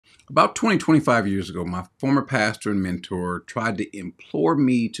About 25 years ago, my former pastor and mentor tried to implore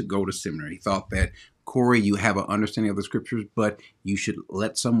me to go to seminary. He thought that, Corey, you have an understanding of the scriptures, but you should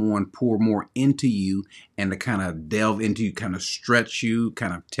let someone pour more into you and to kind of delve into you, kind of stretch you,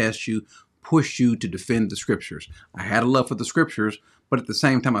 kind of test you, push you to defend the scriptures. I had a love for the scriptures, but at the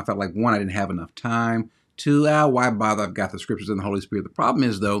same time, I felt like, one, I didn't have enough time. Two, why bother? I've got the scriptures and the Holy Spirit. The problem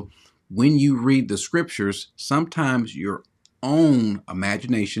is, though, when you read the scriptures, sometimes your own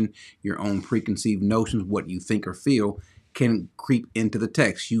imagination, your own preconceived notions, what you think or feel, can creep into the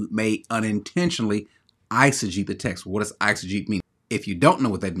text. You may unintentionally eisegete the text. What does eisegete mean? If you don't know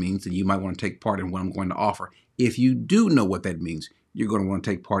what that means, then you might want to take part in what I'm going to offer. If you do know what that means, you're going to want to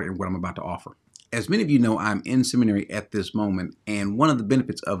take part in what I'm about to offer. As many of you know, I'm in seminary at this moment, and one of the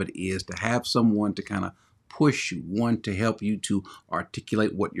benefits of it is to have someone to kind of push you, one, to help you to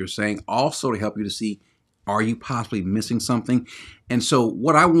articulate what you're saying, also to help you to see, are you possibly missing something? And so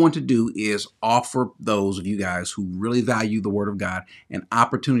what I want to do is offer those of you guys who really value the Word of God an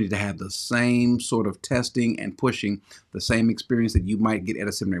opportunity to have the same sort of testing and pushing, the same experience that you might get at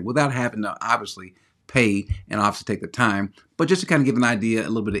a seminary without having to obviously pay and obviously take the time, but just to kind of give an idea, a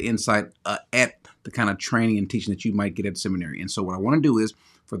little bit of insight at the kind of training and teaching that you might get at seminary. And so what I want to do is,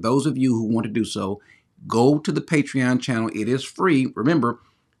 for those of you who want to do so, go to the Patreon channel. It is free. Remember,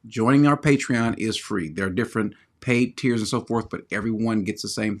 joining our Patreon is free. There are different paid tiers and so forth, but everyone gets the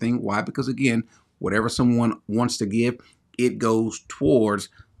same thing. Why? Because again, whatever someone wants to give, it goes towards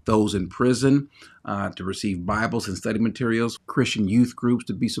those in prison to receive Bibles and study materials, Christian youth groups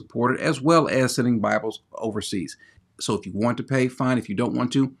to be supported, as well as sending Bibles overseas. So if you want to pay, fine. If you don't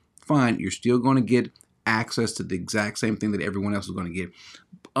want to, fine. You're still going to get access to the exact same thing that everyone else is going to get.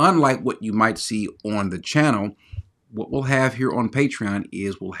 Unlike what you might see on the channel, what we'll have here on Patreon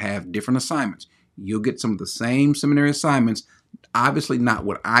is we'll have different assignments. You'll get some of the same seminary assignments, obviously not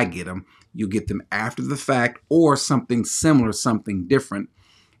what I get them. You'll get them after the fact or something similar, something different,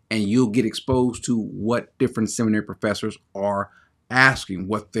 and you'll get exposed to what different seminary professors are asking,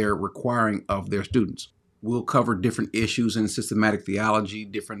 what they're requiring of their students. We'll cover different issues in systematic theology,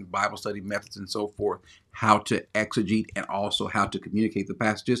 different Bible study methods and so forth, how to exegete and also how to communicate the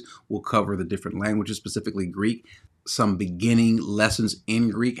passages. We'll cover the different languages, specifically Greek, some beginning lessons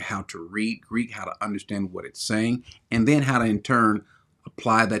in Greek, how to read Greek, how to understand what it's saying, and then how to in turn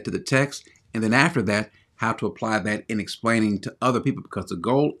apply that to the text. And then after that, how to apply that in explaining to other people, because the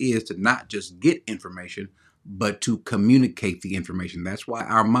goal is to not just get information, but to communicate the information. That's why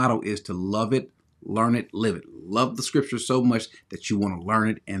our motto is to love it, learn it, live it. Love the scripture so much that you want to learn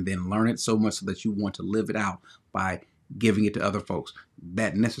it, and then learn it so much so that you want to live it out by giving it to other folks.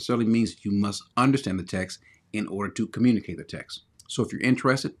 That necessarily means you must understand the text in order to communicate the text. So if you're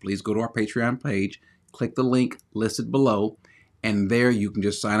interested, please go to our Patreon page, click the link listed below, and there you can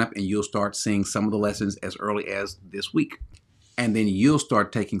just sign up and you'll start seeing some of the lessons as early as this week. And then you'll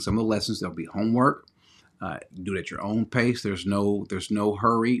start taking some of the lessons. There'll be homework. Do it at your own pace. There's no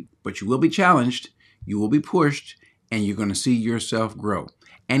hurry, but you will be challenged, you will be pushed, and you're going to see yourself grow.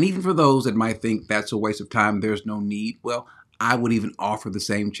 And even for those that might think that's a waste of time, there's no need, well, I would even offer the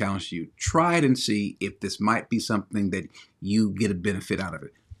same challenge to you. Try it and see if this might be something that you get a benefit out of it.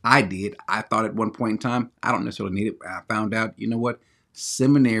 I did. I thought at one point in time, I don't necessarily need it. I found out, you know what?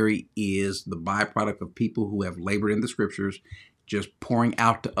 Seminary is the byproduct of people who have labored in the scriptures, just pouring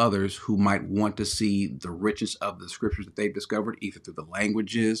out to others who might want to see the richness of the scriptures that they've discovered, either through the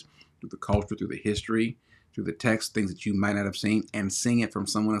languages, through the culture, through the history, through the text, things that you might not have seen, and seeing it from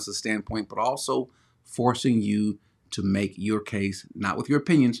someone else's standpoint, but also forcing you to make your case, not with your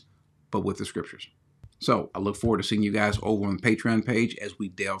opinions, but with the scriptures. So I look forward to seeing you guys over on the Patreon page as we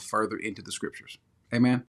delve further into the scriptures. Amen.